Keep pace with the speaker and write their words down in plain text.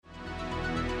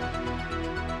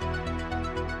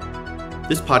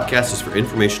This podcast is for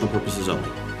informational purposes only.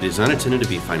 It is not intended to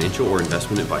be financial or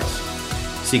investment advice.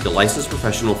 Seek a licensed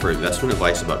professional for investment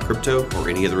advice about crypto or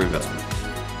any other investment.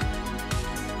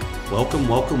 Welcome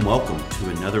to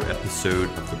another episode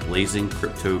of the Blazing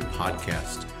Crypto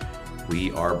Podcast.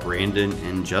 We are Brandon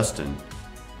and Justin,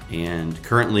 and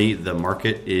currently the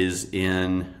market is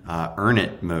in earn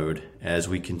it mode as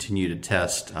we continue to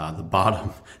test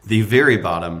the very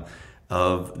bottom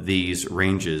of these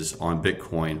ranges on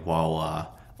Bitcoin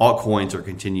while altcoins are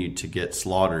continued to get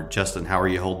slaughtered. Justin, how are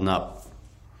you holding up?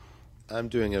 I'm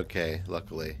doing okay,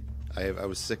 luckily. I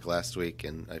was sick last week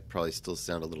and I probably still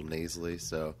sound a little nasally,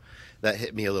 so that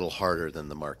hit me a little harder than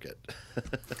the market.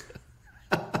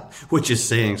 Which is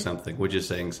saying something.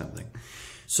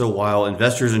 So while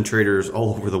investors and traders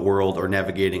all over the world are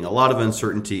navigating a lot of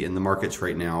uncertainty in the markets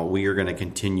right now, we are going to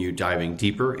continue diving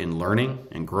deeper in learning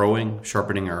and growing,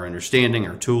 sharpening our understanding,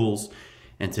 our tools.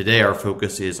 And today our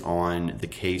focus is on the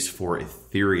case for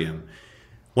Ethereum.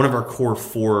 One of our core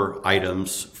 4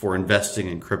 items for investing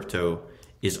in crypto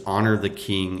is honor the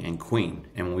king and queen.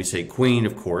 And when we say queen,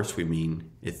 of course, we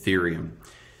mean Ethereum.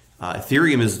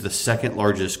 Ethereum is the second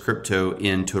largest crypto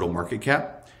in total market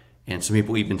cap. And some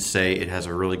people even say it has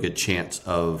a really good chance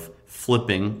of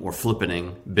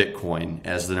flippening Bitcoin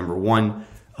as the number one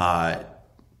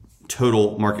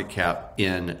total market cap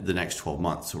in the next 12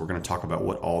 months. So we're going to talk about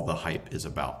what all the hype is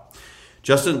about.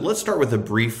 Justin, let's start with a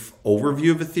brief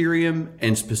overview of Ethereum,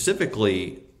 and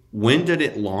specifically, when did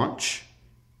it launch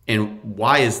and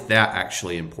why is that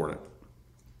actually important?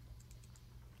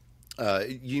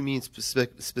 You mean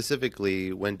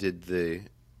specifically when did the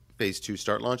Phase 2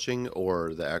 start launching,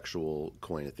 or the actual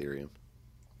coin Ethereum?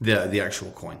 The actual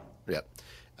coin. Yeah.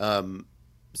 So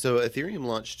Ethereum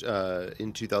launched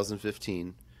in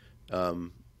 2015,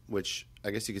 which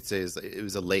I guess you could say it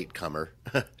was a late comer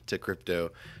to crypto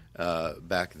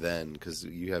back then, because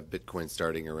you have Bitcoin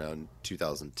starting around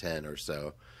 2010 or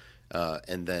so.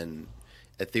 And then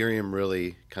Ethereum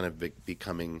really kind of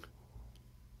becoming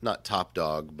not top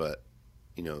dog, but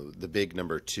the big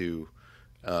number 2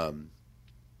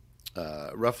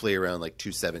 roughly around like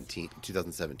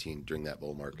 2017 during that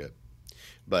bull market.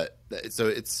 But so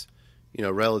it's,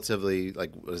 relatively,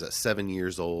 like, what is that, 7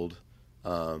 years old.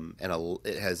 And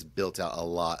it has built out a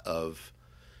lot of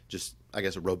just, I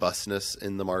guess, robustness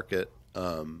in the market.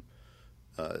 A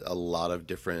lot of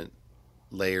different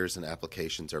layers and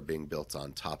applications are being built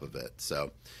on top of it.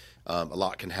 So a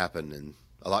lot can happen in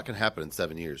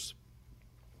 7 years.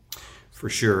 For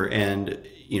sure. And,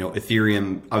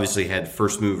 Ethereum obviously had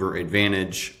first mover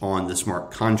advantage on the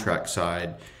smart contract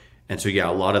side. And so,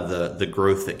 a lot of the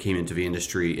growth that came into the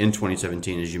industry in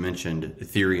 2017, as you mentioned,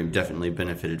 Ethereum definitely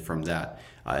benefited from that,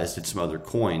 as did some other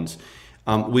coins.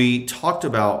 We talked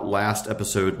about last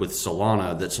episode with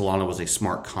Solana that Solana was a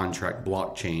smart contract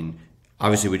blockchain.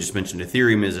 Obviously, we just mentioned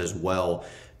Ethereum is as well.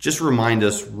 Just remind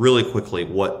us really quickly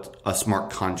what a smart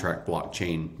contract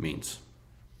blockchain means.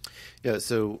 Yeah,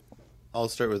 so I'll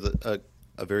start with a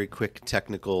very quick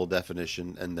technical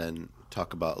definition and then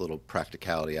talk about a little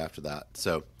practicality after that.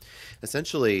 So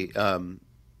essentially,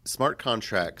 smart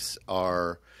contracts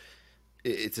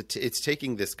it's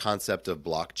taking this concept of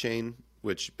blockchain,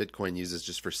 which Bitcoin uses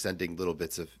just for sending little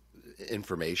bits of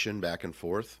information back and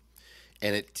forth,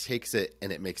 and it takes it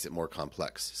and it makes it more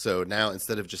complex. So now,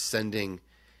 instead of just sending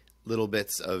little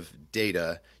bits of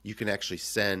data, you can actually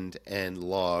send and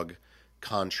log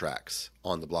contracts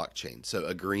on the blockchain. So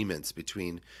agreements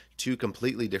between 2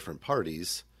 completely different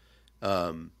parties,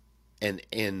 and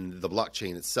the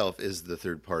blockchain itself is the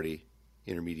third party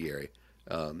intermediary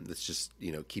that's just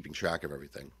keeping track of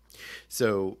everything.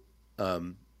 So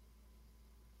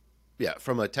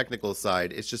from a technical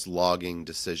side, it's just logging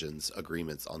decisions,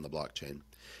 agreements on the blockchain.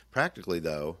 Practically,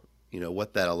 though,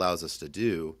 what that allows us to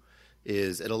do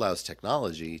is it allows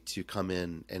technology to come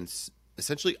in and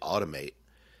essentially automate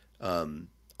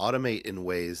in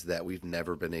ways that we've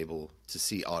never been able to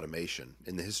see automation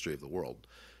in the history of the world,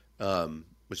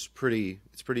 which is pretty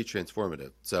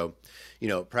transformative. So,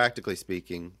 practically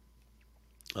speaking,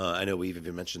 I know we've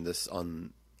even mentioned this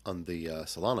on the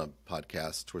Solana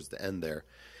podcast towards the end there.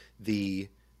 The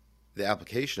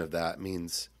application of that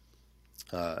means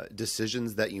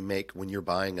decisions that you make when you're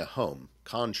buying a home,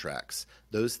 contracts,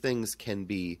 those things can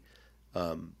be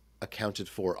accounted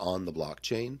for on the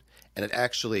blockchain, and it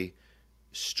actually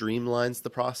streamlines the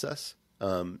process,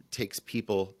 takes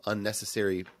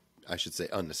unnecessary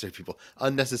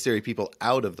people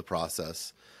out of the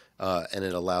process, and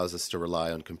it allows us to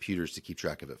rely on computers to keep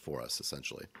track of it for us,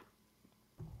 essentially.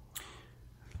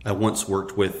 I once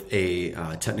worked with a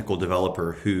technical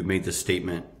developer who made the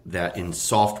statement that in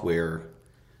software,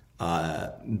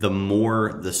 the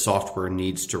more the software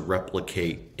needs to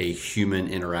replicate a human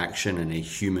interaction and a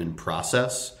human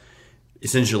process,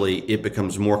 essentially it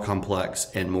becomes more complex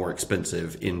and more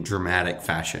expensive in dramatic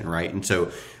fashion, right? And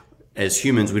so as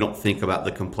humans, we don't think about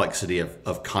the complexity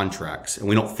of contracts, and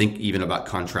we don't think even about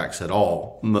contracts at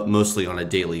all, mostly on a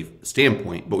daily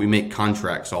standpoint, but we make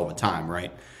contracts all the time,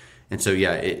 right? And so,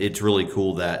 yeah, it's really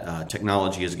cool that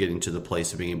technology is getting to the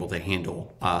place of being able to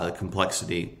handle the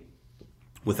complexity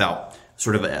without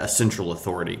sort of a central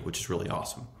authority, which is really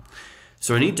awesome.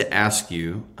 So I need to ask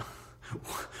you,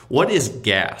 what is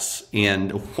gas,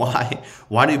 and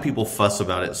why do people fuss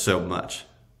about it so much?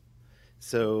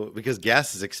 So, because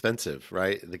gas is expensive,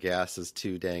 right? The gas is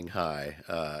too dang high,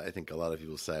 I think a lot of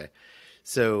people say.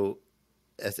 So,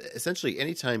 essentially,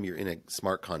 anytime you're in a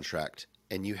smart contract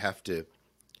and you have to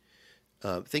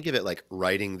think of it like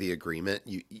writing the agreement,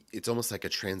 it's almost like a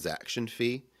transaction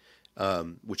fee,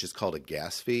 which is called a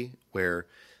gas fee, where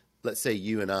let's say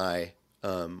you and I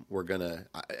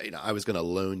I was gonna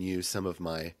loan you some of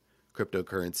my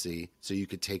cryptocurrency so you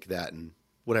could take that and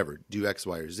whatever, do X,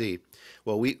 Y, or Z.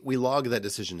 Well, we log that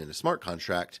decision in a smart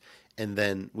contract, and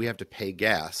then we have to pay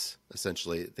gas,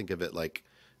 essentially. Think of it like,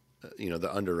 the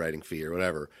underwriting fee or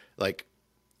whatever. Like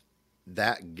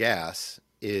that gas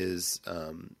is,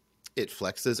 it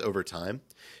flexes over time.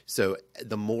 So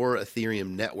the more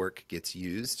Ethereum network gets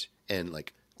used and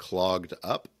like clogged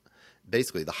up,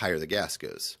 basically the higher the gas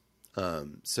goes.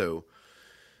 So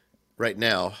right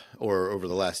now, or over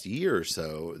the last year or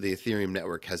so, the Ethereum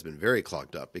network has been very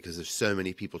clogged up because there's so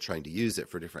many people trying to use it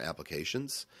for different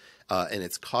applications. And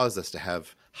it's caused us to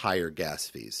have higher gas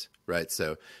fees, right?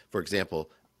 So, for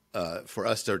example, for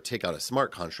us to take out a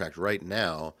smart contract right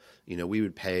now, we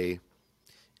would pay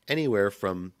anywhere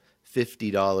from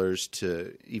 $50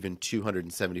 to even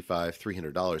 $275,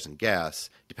 $300 in gas,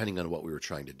 depending on what we were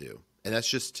trying to do. And that's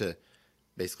just to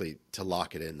basically to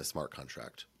lock it in the smart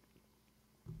contract.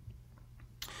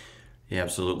 Yeah,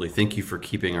 absolutely. Thank you for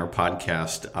keeping our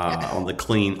podcast on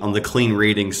the clean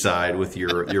rating side, with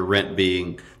your rent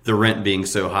being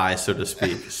so high, so to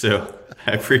speak. So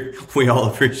we all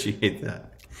appreciate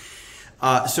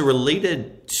that. So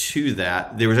related to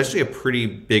that, there was actually a pretty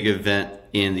big event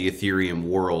in the Ethereum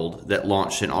world that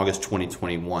launched in August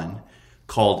 2021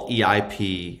 called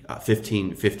EIP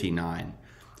 1559.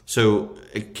 So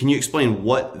can you explain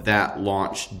what that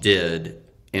launch did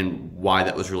and why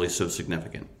that was really so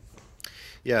significant?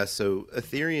 Yeah, so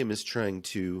Ethereum is trying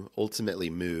to ultimately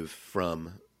move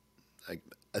from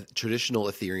a traditional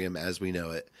Ethereum as we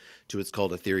know it to what's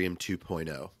called Ethereum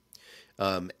 2.0.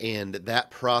 And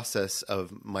that process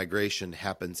of migration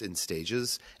happens in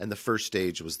stages, and the first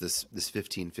stage was this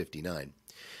 1559.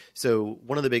 So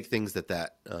one of the big things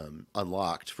that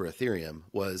unlocked for Ethereum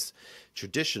was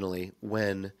traditionally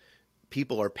when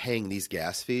people are paying these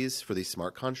gas fees for these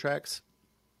smart contracts,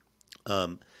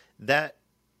 that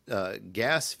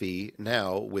gas fee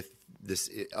now with this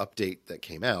update that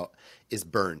came out is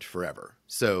burned forever.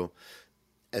 So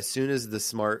as soon as the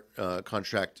smart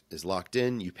contract is locked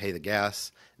in, you pay the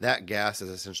gas. That gas is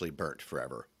essentially burnt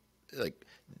forever. Like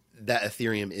that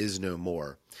Ethereum is no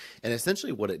more. And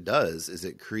essentially what it does is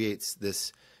it creates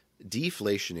this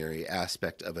deflationary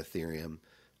aspect of Ethereum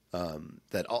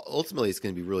that ultimately is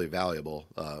going to be really valuable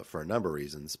for a number of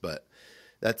reasons. But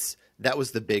that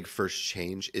was the big first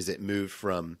change. Is it moved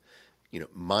from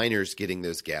miners getting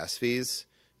those gas fees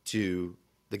to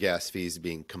the gas fees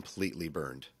being completely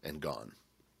burned and gone.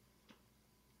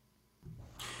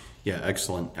 Yeah,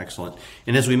 excellent.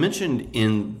 And as we mentioned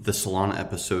in the Solana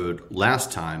episode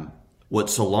last time, what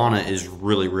Solana is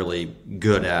really, really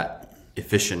good at,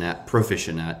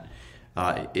 proficient at,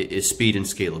 is speed and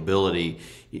scalability.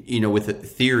 With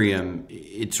Ethereum,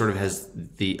 it sort of has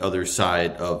the other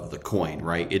side of the coin,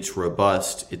 right? It's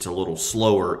robust, it's a little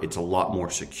slower, it's a lot more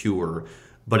secure,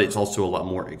 but it's also a lot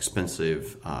more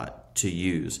expensive to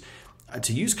use.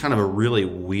 To use kind of a really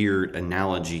weird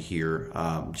analogy here,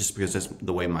 just because that's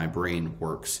the way my brain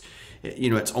works,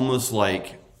 it's almost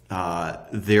like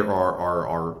there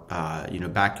are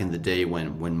back in the day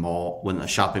when a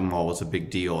shopping mall was a big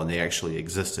deal and they actually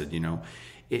existed,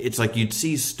 it's like you'd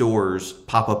see stores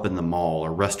pop up in the mall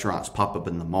or restaurants pop up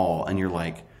in the mall, and you're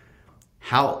like,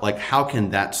 how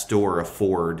can that store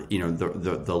afford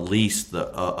the lease,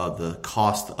 the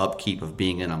cost, the upkeep of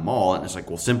being in a mall? And it's like,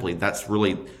 well, simply that's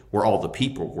really where all the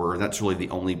people were. That's really the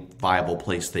only viable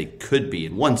place they could be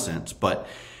in one sense, but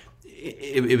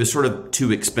it was sort of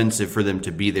too expensive for them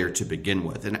to be there to begin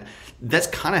with. And that's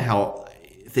kind of how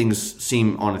things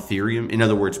seem on Ethereum. In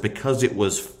other words, because it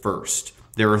was first,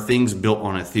 there are things built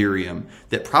on Ethereum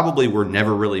that probably were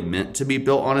never really meant to be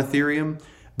built on Ethereum,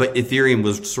 but Ethereum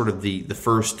was sort of the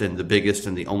first and the biggest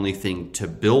and the only thing to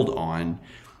build on.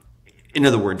 In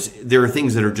other words, there are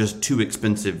things that are just too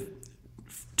expensive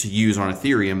to use on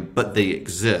Ethereum, but they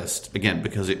exist again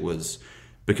because it was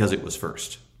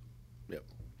first. Yep.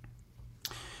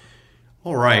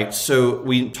 All right, so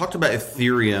we talked about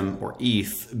Ethereum or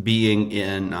ETH being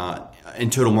in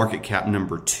total market cap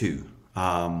number 2.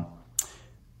 Kind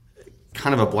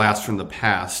of a blast from the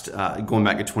past, going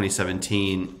back to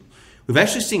 2017. We've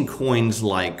actually seen coins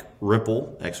like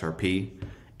Ripple, XRP,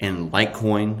 and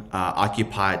Litecoin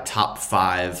occupy top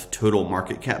 5 total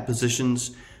market cap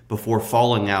positions before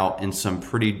falling out in some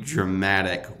pretty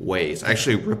dramatic ways.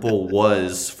 Actually, Ripple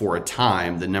was, for a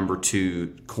time, the number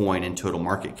 2 coin in total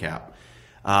market cap.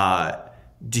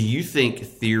 Do you think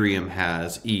Ethereum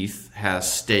ETH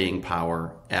has staying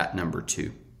power at number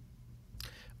 2?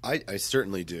 I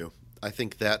certainly do. I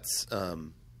think that's,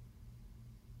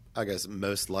 I guess,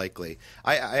 most likely.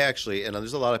 I actually, and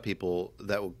there's a lot of people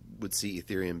that would see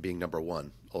Ethereum being number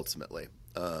 1 ultimately.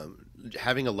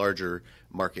 Having a larger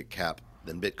market cap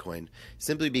than Bitcoin,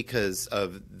 simply because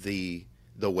of the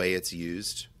way it's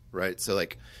used, right? So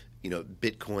like,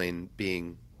 Bitcoin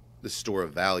being the store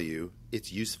of value, it's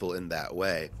useful in that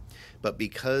way. But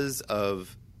because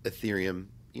of Ethereum,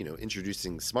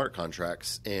 introducing smart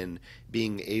contracts and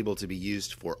being able to be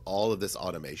used for all of this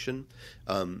automation,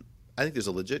 I think there's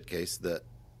a legit case that,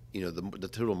 the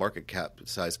total market cap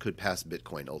size could pass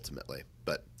Bitcoin ultimately.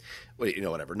 But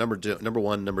whatever. Number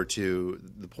 1, number 2,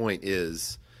 the point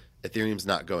is Ethereum's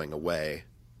not going away.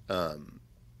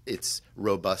 Its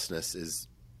robustness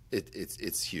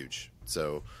it's huge.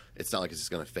 So it's not like it's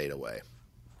just going to fade away.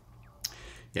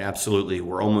 Yeah, absolutely.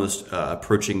 We're almost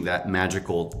approaching that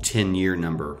magical 10-year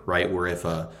number, right? Where if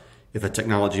a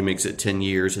technology makes it 10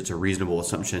 years, it's a reasonable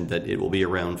assumption that it will be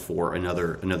around for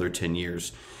another 10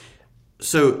 years.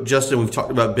 So, Justin, we've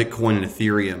talked about Bitcoin and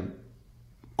Ethereum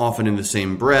often in the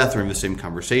same breath or in the same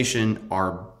conversation.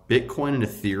 Are Bitcoin and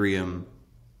Ethereum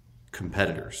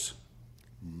competitors?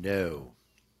 No.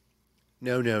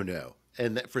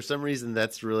 And for some reason,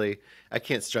 that's really, I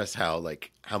can't stress how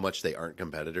much they aren't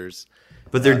competitors.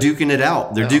 But they're duking it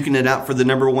out. They're duking it out for the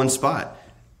number 1 spot.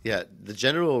 Yeah, the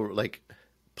general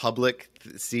public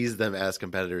sees them as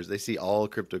competitors. They see all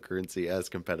cryptocurrency as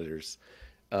competitors.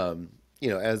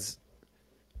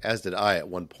 As did I at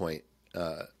one point.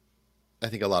 I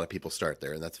think a lot of people start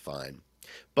there, and that's fine.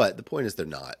 But the point is, they're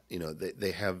not.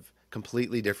 They have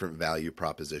completely different value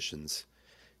propositions.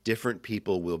 Different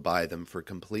people will buy them for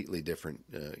completely different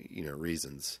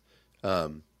reasons.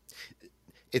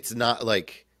 It's not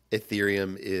like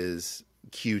Ethereum is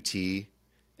QT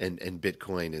and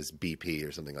Bitcoin is BP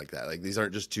or something like that. Like, these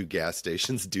aren't just 2 gas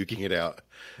stations duking it out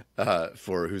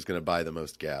for who's going to buy the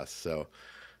most gas. So,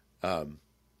 yeah,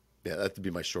 that would be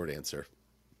my short answer.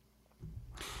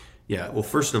 Yeah. Well,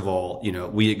 first of all,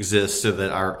 we exist so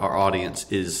that our audience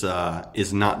is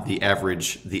not the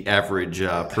average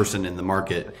person in the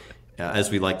market.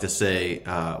 As we like to say,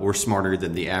 we're smarter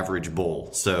than the average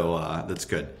bull. So that's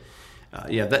good.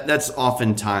 That's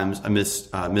oftentimes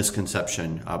a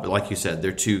misconception. But like you said,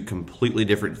 they're 2 completely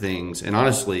different things. And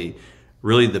honestly,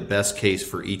 really the best case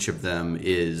for each of them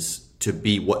is to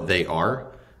be what they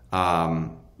are,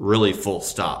 really full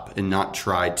stop, and not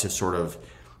try to sort of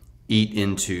eat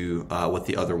into what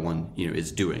the other one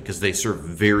is doing, because they serve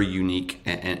very unique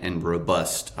and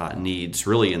robust needs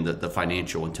really in the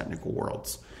financial and technical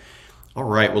worlds. All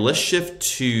right, well, let's shift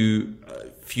to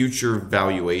future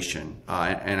valuation,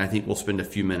 and I think we'll spend a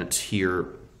few minutes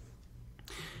here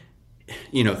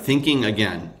thinking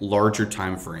again larger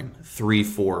time frame, 3,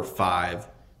 4, 5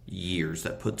 years.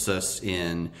 That puts us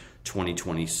in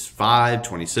 2025,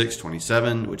 26,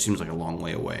 27, which seems like a long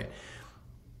way away.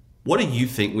 What do you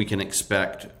think we can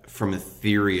expect from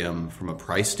Ethereum from a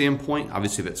price standpoint?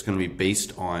 Obviously, that's going to be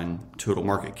based on total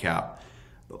market cap.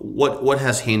 What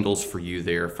has handles for you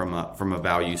there from a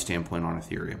value standpoint on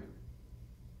Ethereum?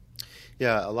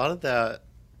 Yeah, a lot of that.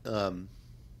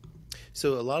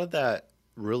 So a lot of that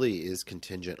really is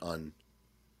contingent on,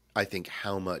 I think,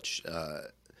 how much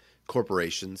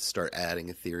corporations start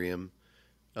adding Ethereum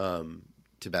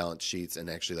to balance sheets and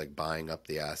actually buying up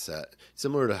the asset,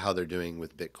 similar to how they're doing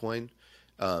with Bitcoin,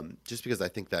 just because I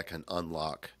think that can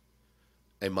unlock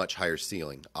a much higher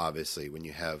ceiling, obviously, when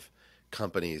you have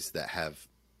companies that have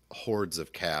hordes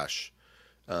of cash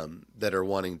that are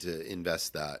wanting to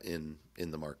invest that in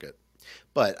the market.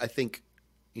 But I think,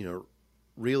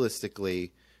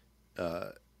 realistically,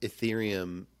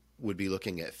 Ethereum would be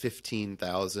looking at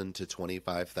 $15,000 to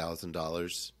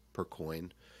 $25,000 per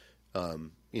coin.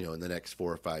 In the next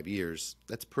 4 or 5 years.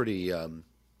 That's pretty,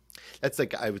 that's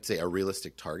I would say a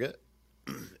realistic target.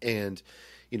 And,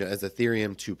 as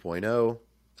Ethereum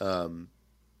 2.0,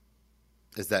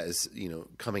 as that is,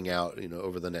 coming out,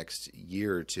 over the next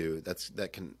year or two,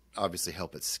 that can obviously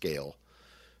help it scale.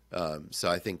 So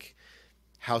I think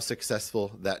how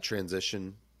successful that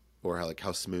transition, or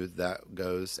how smooth that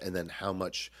goes, and then how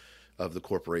much of the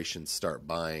corporations start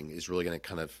buying is really going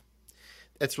to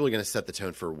that's really going to set the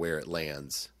tone for where it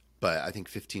lands. But I think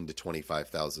 15 to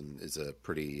 25,000 is a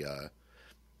pretty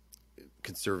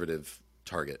conservative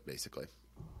target, basically.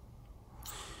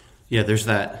 Yeah, there's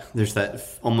that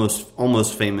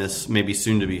almost famous, maybe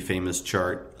soon to be famous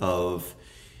chart of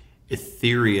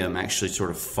Ethereum actually sort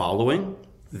of following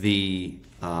the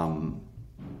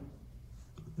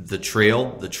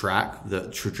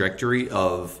trajectory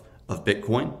of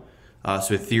Bitcoin.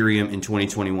 So Ethereum in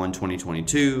 2021,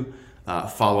 2022,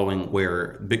 following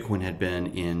where Bitcoin had been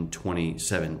in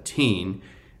 2017.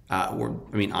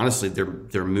 Honestly,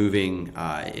 they're moving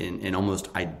in almost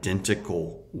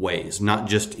identical ways, not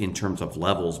just in terms of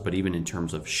levels, but even in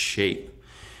terms of shape.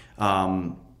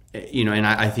 And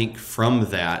I think from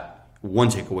that, one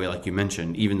takeaway, like you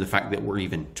mentioned, even the fact that we're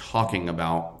even talking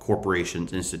about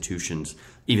corporations, institutions,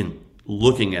 even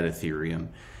looking at Ethereum,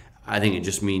 I think it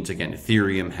just means, again,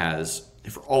 Ethereum has,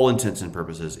 for all intents and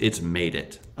purposes, it's made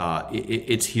it.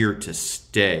 It's here to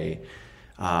stay.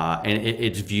 And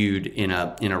it's viewed in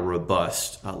a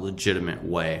robust, legitimate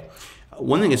way.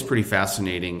 One thing that's pretty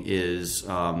fascinating is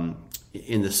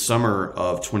in the summer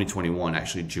of 2021,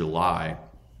 actually July.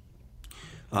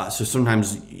 So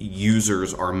sometimes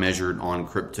users are measured on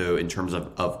crypto in terms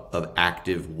of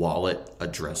active wallet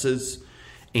addresses,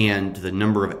 and the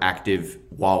number of active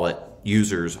wallet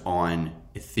users on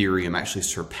Ethereum actually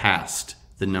surpassed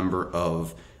the number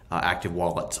of active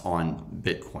wallets on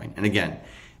Bitcoin. And again,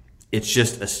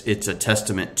 it's a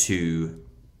testament to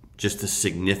just the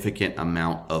significant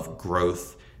amount of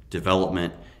growth,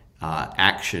 development,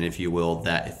 action, if you will,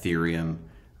 that Ethereum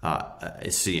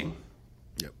is seeing.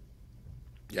 Yep.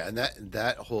 Yeah, and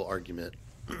that whole argument,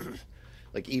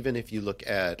 like even if you look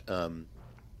at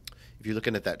if you're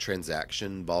looking at that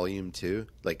transaction volume too,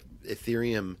 like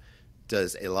Ethereum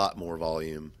does a lot more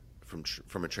volume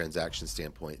from a transaction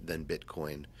standpoint than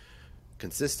Bitcoin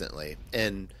consistently,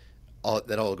 and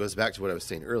that all goes back to what I was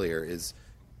saying earlier, is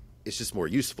it's just more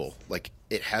useful. Like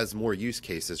it has more use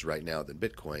cases right now than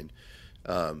Bitcoin.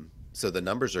 So the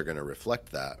numbers are going to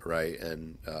reflect that, right?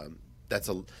 And that's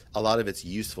a lot of its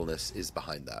usefulness is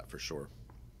behind that for sure.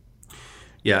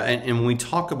 Yeah, and when we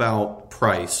talk about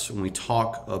price, when we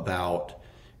talk about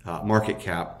market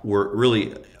cap, we're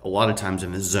really a lot of times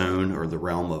in the zone or the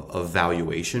realm of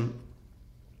valuation.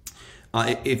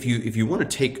 If you want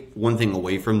to take one thing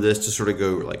away from this to sort of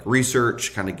go like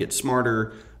research, kind of get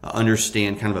smarter,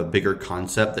 understand kind of a bigger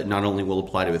concept that not only will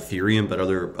apply to Ethereum, but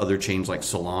other chains like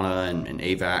Solana and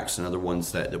AVAX and other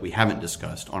ones that we haven't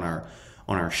discussed on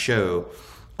our show,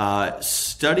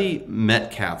 study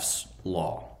Metcalfe's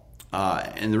law.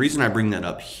 And the reason I bring that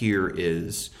up here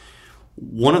is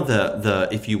one of the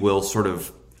if you will, sort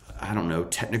of, I don't know,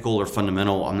 technical or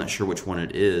fundamental, I'm not sure which one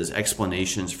it is,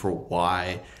 explanations for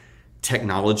why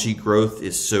technology growth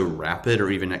is so rapid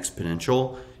or even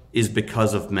exponential is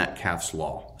because of Metcalfe's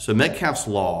law. So Metcalfe's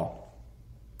law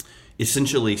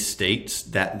essentially states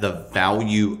that the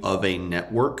value of a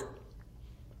network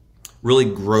really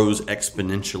grows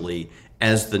exponentially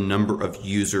as the number of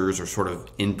users or sort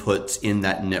of inputs in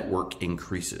that network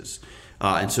increases.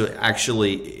 And so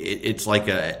actually it's like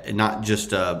not just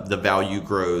the value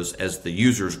grows as the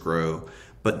users grow,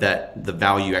 but that the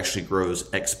value actually grows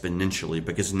exponentially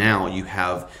because now you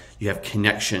have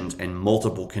connections and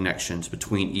multiple connections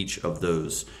between each of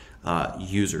those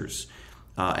users.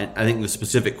 And I think the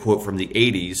specific quote from the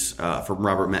 80s from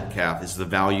Robert Metcalfe is the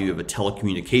value of a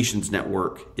telecommunications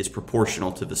network is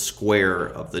proportional to the square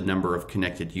of the number of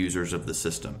connected users of the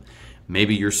system.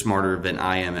 Maybe you're smarter than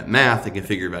I am at math and can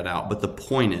figure that out, but the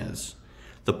point is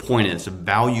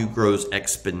value grows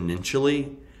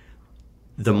exponentially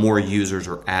the more users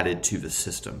are added to the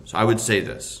system. So I would say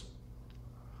this.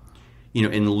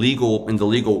 In the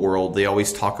legal world, they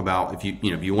always talk about if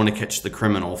you want to catch the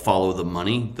criminal, follow the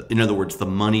money. In other words, the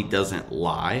money doesn't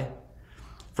lie.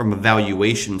 From a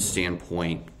valuation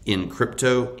standpoint, in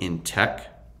crypto, in tech,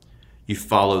 you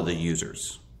follow the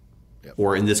users, yep.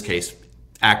 Or in this case,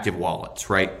 active wallets,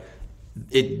 right?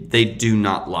 They do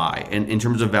not lie. And in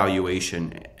terms of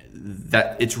valuation,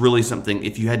 that it's really something.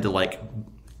 If you had to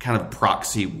kind of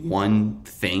proxy one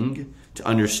thing to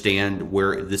understand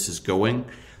where this is going,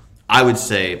 I would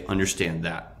say understand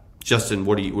that. Justin,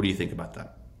 what do you think about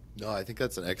that? No, I think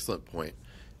that's an excellent point.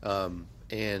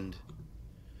 And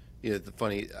the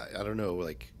funny, I don't know,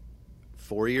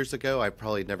 4 years ago. I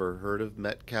probably never heard of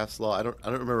Metcalfe's law. I don't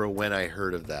remember when I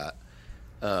heard of that.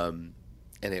 And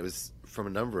it was from a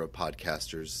number of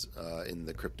podcasters in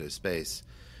the crypto space.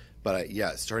 But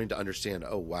starting to understand,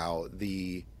 oh wow,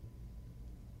 the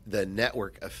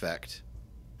network effect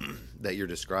that you're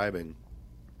describing,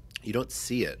 you don't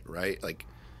see it, right? Like,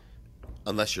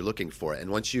 unless you're looking for it.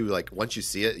 And once you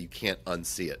see it, you can't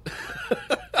unsee it.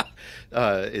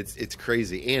 It's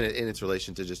crazy. And in its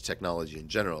relation to just technology in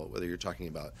general, whether you're talking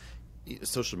about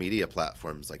social media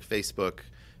platforms like Facebook,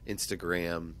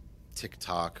 Instagram,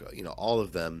 TikTok, all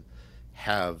of them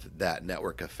have that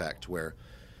network effect where,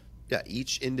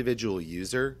 each individual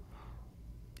user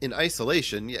in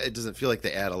isolation, it doesn't feel like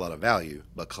they add a lot of value,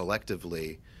 but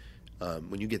collectively,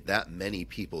 when you get that many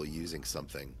people using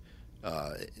something,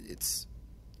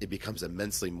 it becomes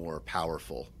immensely more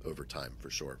powerful over time, for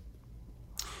sure.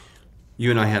 You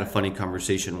and I had a funny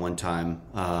conversation one time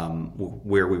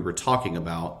where we were talking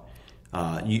about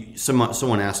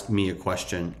someone asked me a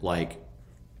question like,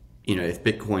 if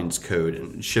Bitcoin's code,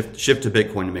 and shift to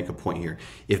Bitcoin to make a point here.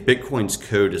 If Bitcoin's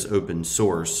code is open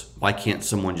source, why can't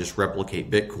someone just replicate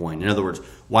Bitcoin? In other words,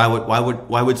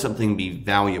 why would something be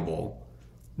valuable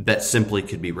that simply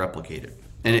could be replicated?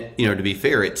 And to be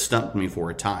fair, it stumped me for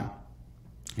a time.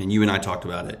 And you and I talked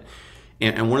about it.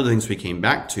 And one of the things we came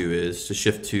back to is to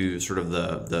shift to sort of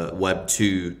the Web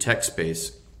 2 tech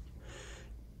space.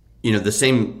 The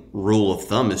same rule of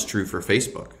thumb is true for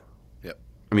Facebook.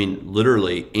 I mean,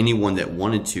 literally anyone that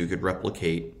wanted to could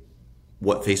replicate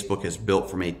what Facebook has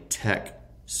built from a tech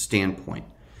standpoint.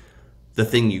 The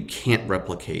thing you can't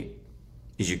replicate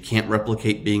is you can't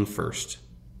replicate being first,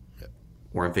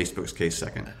 or in Facebook's case,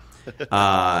 second.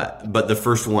 But the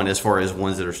first one, as far as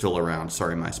ones that are still around,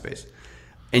 sorry, MySpace.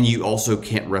 And you also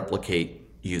can't replicate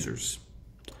users.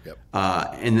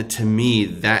 And to me,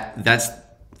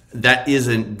 that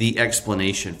isn't the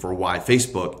explanation for why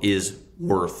Facebook is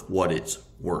worth what it's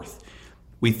worth.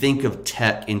 We think of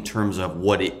tech in terms of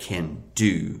what it can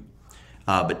do,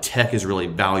 but tech is really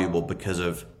valuable because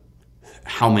of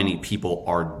how many people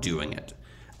are doing it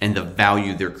and the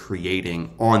value they're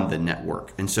creating on the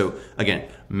network. And so, again,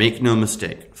 make no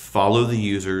mistake, follow the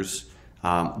users.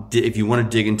 If you want to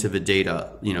dig into the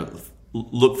data,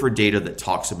 look for data that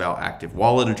talks about active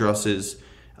wallet addresses.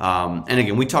 And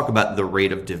again, we talk about the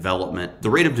rate of development.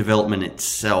 The rate of development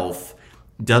itself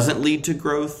doesn't lead to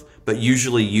growth, but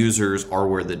usually users are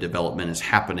where the development is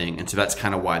happening. And so that's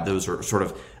kind of why those are sort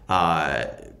of,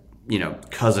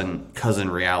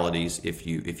 cousin realities, if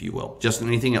you will. Justin,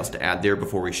 anything else to add there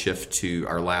before we shift to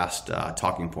our last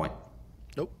talking point?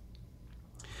 Nope.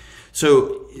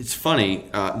 So it's funny.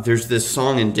 There's this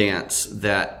song and dance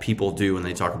that people do when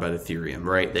they talk about Ethereum,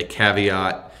 right? They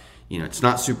caveat, it's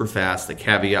not super fast. They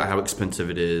caveat how expensive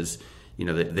it is.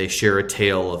 They share a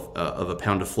tale of a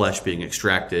pound of flesh being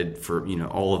extracted for,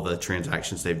 all of the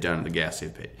transactions they've done and the gas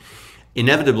they've paid.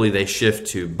 Inevitably, they shift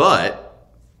to, but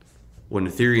when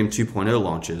Ethereum 2.0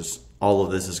 launches, all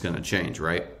of this is going to change,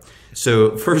 right?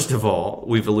 So first of all,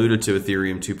 we've alluded to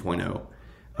Ethereum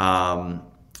 2.0.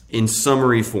 In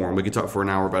summary form, we could talk for an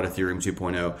hour about Ethereum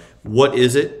 2.0. What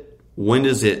is it? When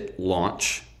does it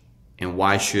launch? And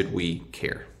why should we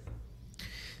care?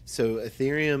 So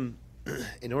Ethereum,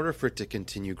 in order for it to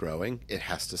continue growing, it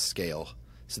has to scale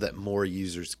so that more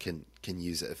users can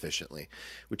use it efficiently.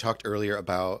 We talked earlier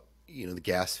about the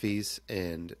gas fees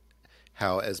and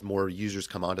how as more users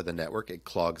come onto the network, it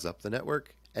clogs up the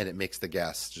network and it makes the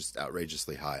gas just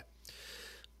outrageously high.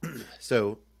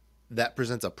 So that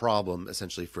presents a problem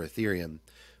essentially for Ethereum,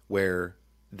 where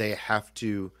they have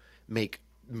to make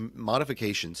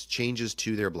modifications, changes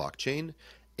to their blockchain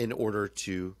in order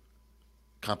to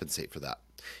compensate for that.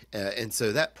 And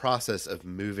so that process of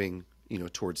moving,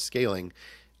 towards scaling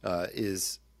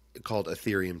is called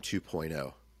Ethereum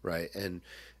 2.0, right? And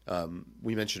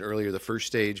we mentioned earlier the first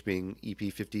stage being EP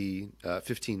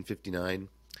 1559,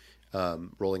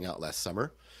 rolling out last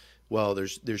summer. Well,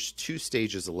 there's two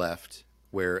stages left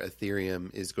where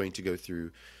Ethereum is going to go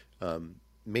through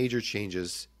major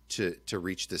changes to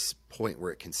reach this point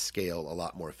where it can scale a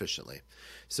lot more efficiently.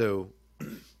 So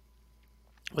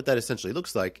what that essentially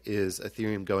looks like is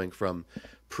Ethereum going from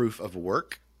proof of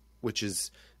work, which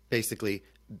is basically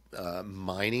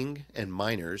mining and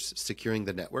miners securing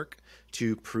the network,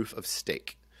 to proof of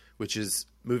stake, which is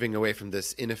moving away from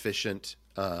this inefficient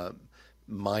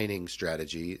mining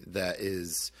strategy that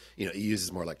is, it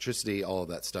uses more electricity, all of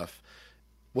that stuff.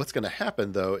 What's going to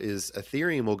happen, though, is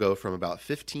Ethereum will go from about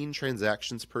 15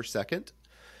 transactions per second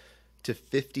to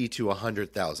 50 to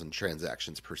 100,000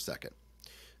 transactions per second.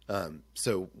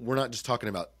 So we're not just talking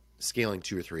about scaling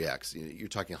 2 or 3x. You're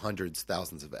talking hundreds,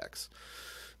 thousands of x.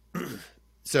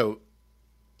 So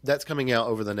that's coming out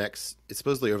it's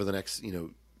supposedly over the next,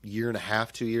 year and a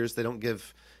half, 2 years. They don't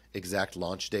give exact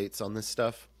launch dates on this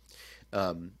stuff.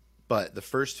 But the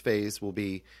first phase will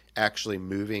be actually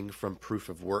moving from proof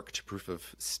of work to proof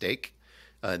of stake.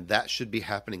 And that should be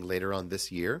happening later on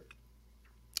this year.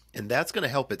 And that's going to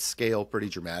help it scale pretty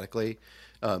dramatically.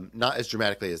 Not as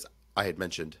dramatically as I had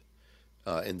mentioned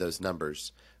in those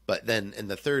numbers. But then in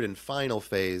the third and final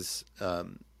phase,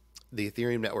 the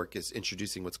Ethereum network is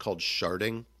introducing what's called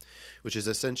sharding, which is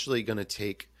essentially going to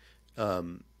take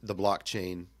the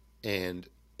blockchain and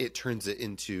it turns it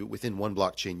into, within one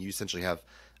blockchain, you essentially have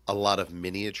a lot of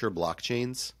miniature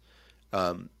blockchains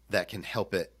that can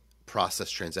help it process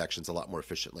transactions a lot more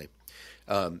efficiently.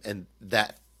 And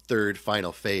that third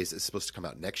final phase is supposed to come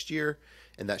out next year,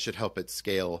 and that should help it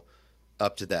scale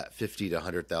up to that 50 to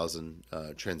 100,000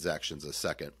 transactions a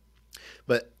second.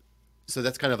 But so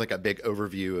that's kind of like a big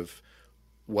overview of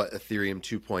what Ethereum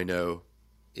 2.0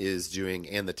 is doing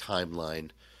and the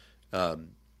timeline.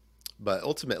 But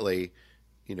ultimately,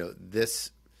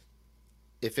 this,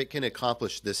 if it can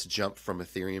accomplish this jump from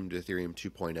Ethereum to Ethereum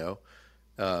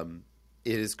 2.0,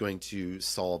 it is going to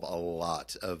solve a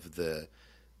lot of the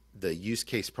use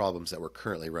case problems that we're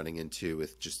currently running into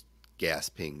with just gas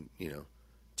being,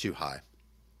 too high.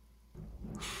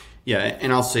 Yeah,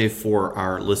 and I'll say for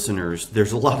our listeners,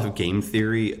 there's a lot of game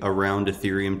theory around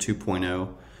Ethereum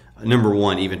 2.0. Number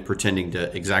one, even pretending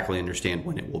to exactly understand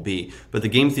when it will be. But the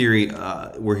game theory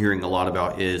we're hearing a lot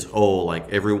about is,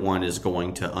 everyone is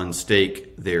going to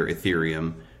unstake their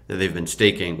Ethereum that they've been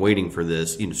staking, waiting for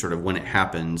this, sort of when it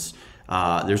happens.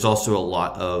 There's also a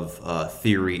lot of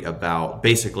theory about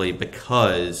basically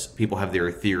because people have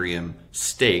their Ethereum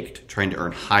staked, trying to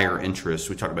earn higher interest.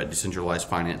 We talked about decentralized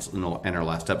finance in our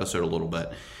last episode a little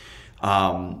bit.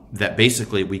 That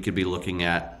basically we could be looking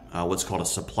at what's called a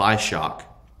supply shock,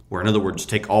 where in other words,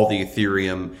 take all the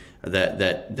Ethereum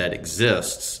that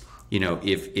exists.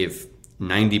 If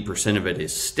 90% of it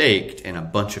is staked and a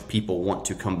bunch of people want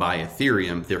to come buy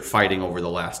Ethereum, they're fighting over the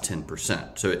last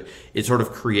 10%. So it sort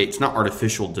of creates not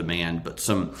artificial demand, but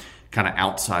some kind of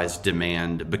outsized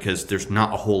demand because there's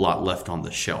not a whole lot left on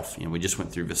the shelf. We just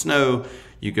went through the snow.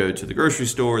 You go to the grocery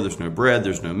store, there's no bread,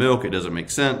 there's no milk. It doesn't make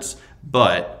sense.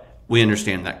 But we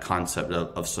understand that concept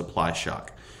of supply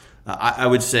shock. I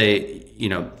would say,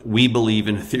 we believe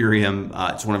in Ethereum.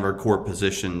 It's one of our core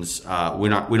positions. We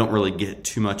don't really get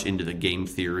too much into the game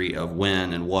theory of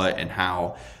when and what and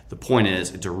how. The point is,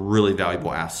 it's a really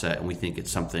valuable asset, and we think it's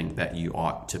something that you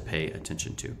ought to pay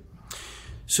attention to.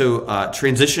 So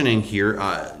transitioning here,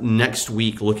 next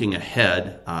week, looking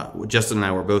ahead, Justin and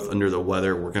I were both under the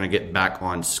weather. We're going to get back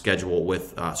on schedule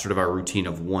with sort of our routine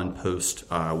of one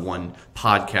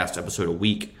podcast episode a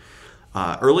week.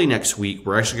 Early next week,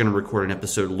 we're actually going to record an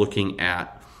episode looking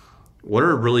at what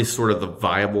are really sort of the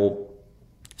viable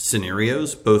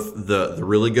scenarios, both the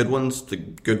really good ones, the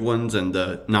good ones, and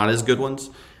the not as good ones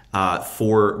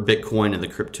for Bitcoin and the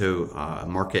crypto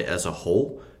market as a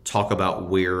whole. Talk about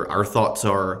where our thoughts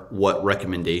are, what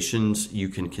recommendations you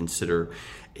can consider.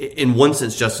 In one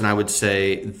sense, Justin, I would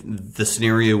say the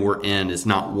scenario we're in is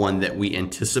not one that we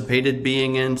anticipated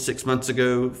being in 6 months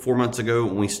ago, 4 months ago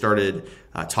when we started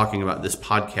talking about this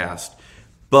podcast.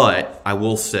 But I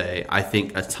will say, I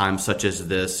think a time such as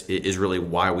this is really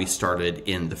why we started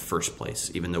in the first place,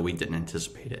 even though we didn't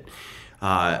anticipate it.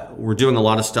 We're doing a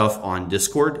lot of stuff on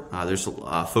Discord. There's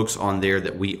folks on there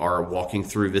that we are walking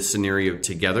through this scenario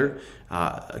together,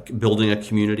 building a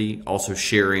community, also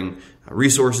sharing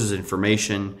resources,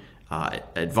 information,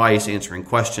 advice, answering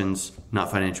questions, not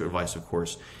financial advice, of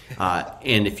course.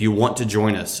 And if you want to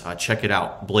join us, check it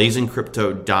out,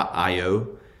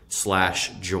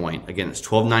 blazingcrypto.io/join. Again, it's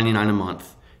 $12.99 a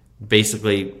month.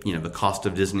 Basically, the cost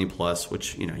of Disney Plus,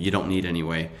 which, you don't need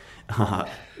anyway.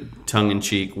 Tongue in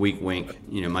cheek, wink, wink.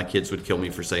 My kids would kill me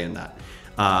for saying that.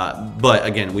 But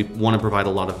again, we want to provide a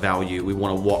lot of value. We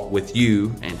want to walk with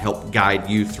you and help guide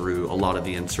you through a lot of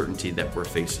the uncertainty that we're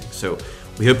facing. So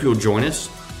we hope you'll join us.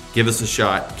 Give us a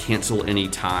shot. Cancel any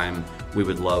time. We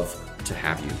would love to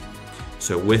have you.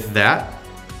 So with that,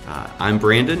 I'm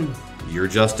Brandon. You're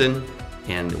Justin.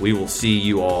 And we will see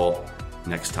you all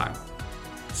next time.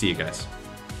 See you guys.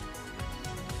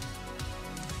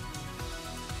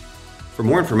 For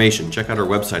more information, check out our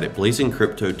website at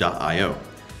blazingcrypto.io.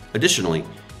 Additionally,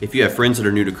 if you have friends that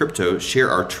are new to crypto, share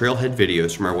our trailhead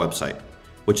videos from our website,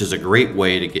 which is a great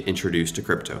way to get introduced to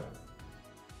crypto.